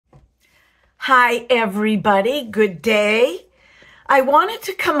Hi, everybody. Good day. I wanted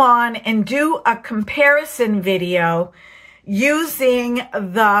to come on and do a comparison video using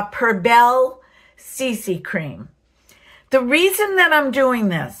the Perbelle CC cream. The reason that I'm doing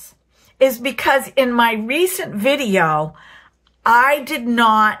this is because in my recent video, I did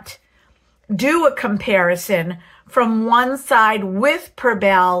not do a comparison from one side with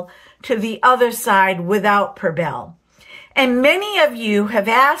Perbelle to the other side without Perbelle. And many of you have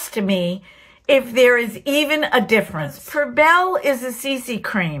asked me if there is even a difference. Perbelle is a CC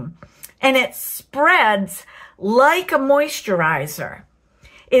cream and it spreads like a moisturizer.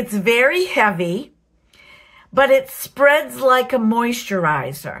 It's very heavy, but it spreads like a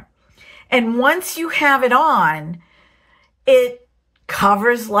moisturizer. And once you have it on, it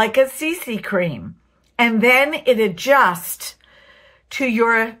covers like a CC cream. And then it adjusts to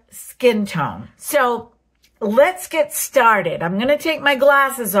your skin tone. So let's get started. I'm going to take my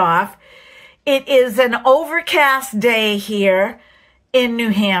glasses off. It is an overcast day here in New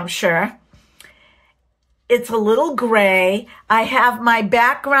Hampshire. It's a little gray. I have my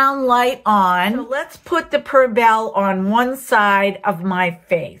background light on. So let's put the Perbelle on one side of my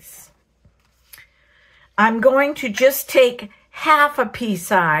face. I'm going to just take half a pea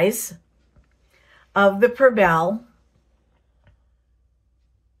size of the Perbelle,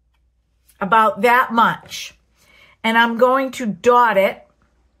 about that much, and I'm going to dot it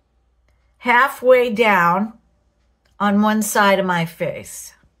halfway down on one side of my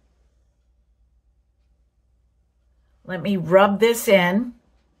face. Let me rub this in.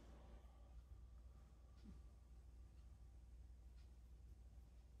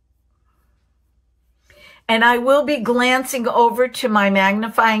 And I will be glancing over to my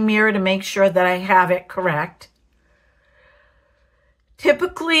magnifying mirror to make sure that I have it correct.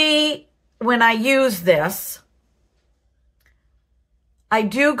 Typically, when I use this, I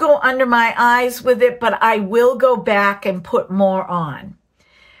do go under my eyes with it, but I will go back and put more on.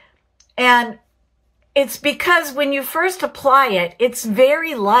 And it's because when you first apply it, it's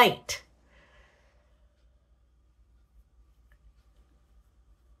very light.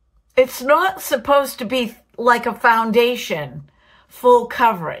 It's not supposed to be like a foundation, full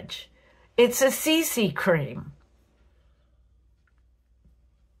coverage. It's a CC cream.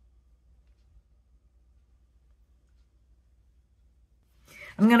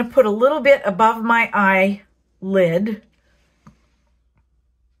 I'm going to put a little bit above my eyelid.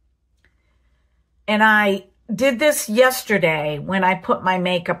 And I did this yesterday when I put my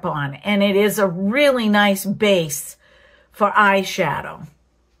makeup on. And it is a really nice base for eyeshadow.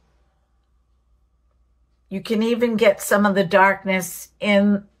 You can even get some of the darkness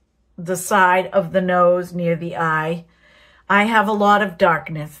in the side of the nose near the eye. I have a lot of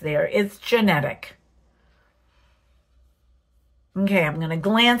darkness there. It's genetic. Okay, I'm going to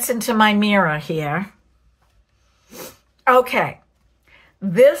glance into my mirror here. Okay,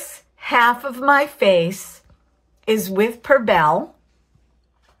 this half of my face is with Perbelle.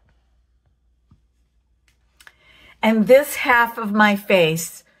 And this half of my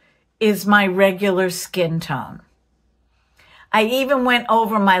face is my regular skin tone. I even went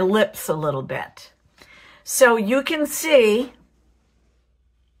over my lips a little bit. So you can see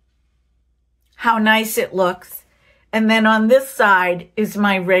how nice it looks. And then on this side is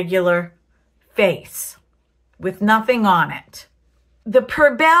my regular face with nothing on it. The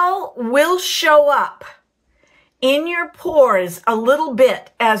Perbelle will show up in your pores a little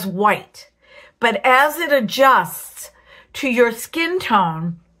bit as white, but as it adjusts to your skin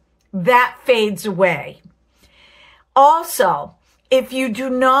tone, that fades away. Also, if you do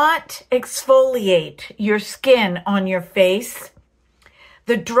not exfoliate your skin on your face,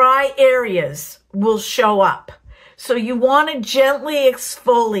 the dry areas will show up. So you want to gently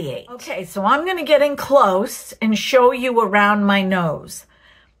exfoliate. Okay, so I'm going to get in close and show you around my nose.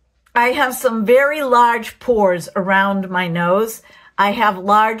 I have some very large pores around my nose. I have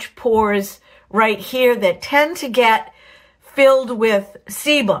large pores right here that tend to get filled with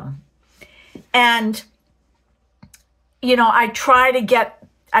sebum. And, you know, I try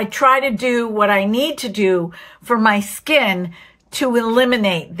to do what I need to do for my skin to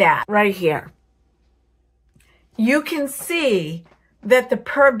eliminate that right here. You can see that the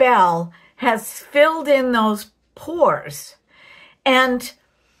Perbelle has filled in those pores. And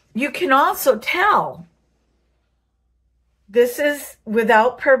you can also tell this is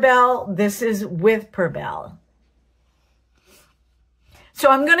without Perbelle, this is with Perbelle.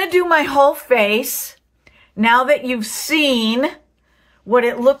 So I'm going to do my whole face now that you've seen what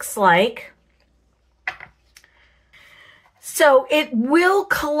it looks like. So it will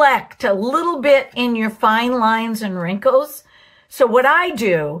collect a little bit in your fine lines and wrinkles. So what I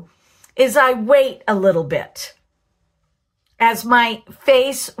do is I wait a little bit as my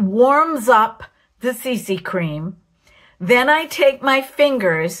face warms up the CC cream. Then I take my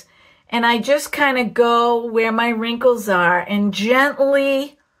fingers and I just kind of go where my wrinkles are and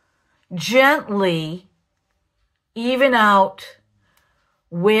gently even out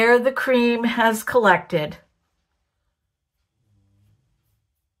where the cream has collected.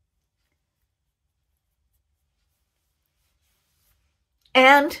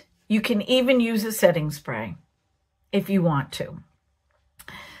 And you can even use a setting spray if you want to.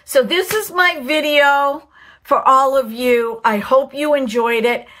 So this is my video for all of you. I hope you enjoyed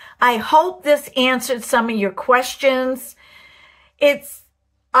it. I hope this answered some of your questions.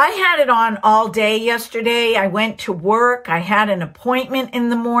 I had it on all day yesterday. I went to work. I had an appointment in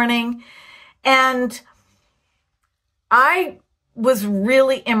the morning, and I was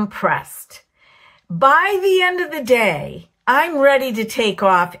really impressed. By the end of the day, I'm ready to take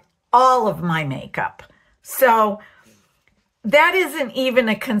off all of my makeup. So that isn't even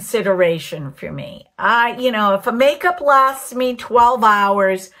a consideration for me. If a makeup lasts me 12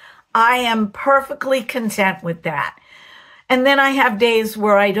 hours, I am perfectly content with that. And then I have days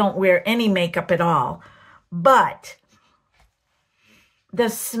where I don't wear any makeup at all. But the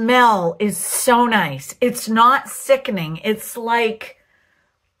smell is so nice. It's not sickening. It's like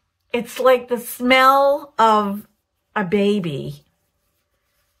the smell of a baby,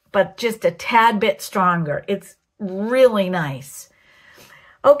 but just a tad bit stronger. It's really nice.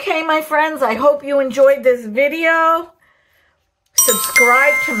 Okay, my friends, I hope you enjoyed this video.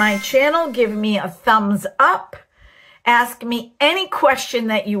 Subscribe to my channel. Give me a thumbs up. Ask me any question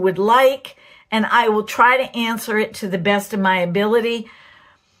that you would like, and I will try to answer it to the best of my ability.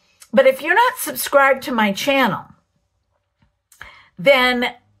 But if you're not subscribed to my channel,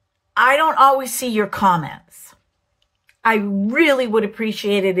 then I don't always see your comments. I really would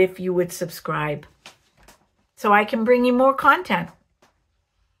appreciate it if you would subscribe so I can bring you more content.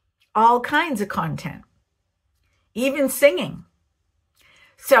 All kinds of content. Even singing.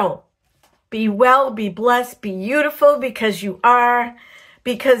 So, be well, be blessed, be beautiful, because you are,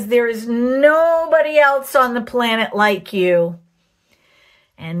 because there is nobody else on the planet like you.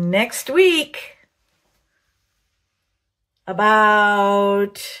 And next week,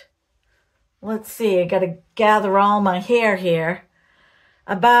 let's see, I got to gather all my hair here.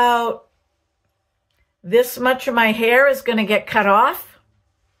 About this much of my hair is going to get cut off.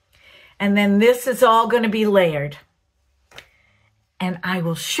 And then this is all going to be layered. And I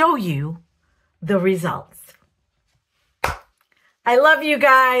will show you the results. I love you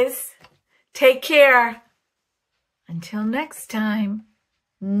guys. Take care. Until next time.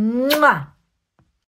 Mwah.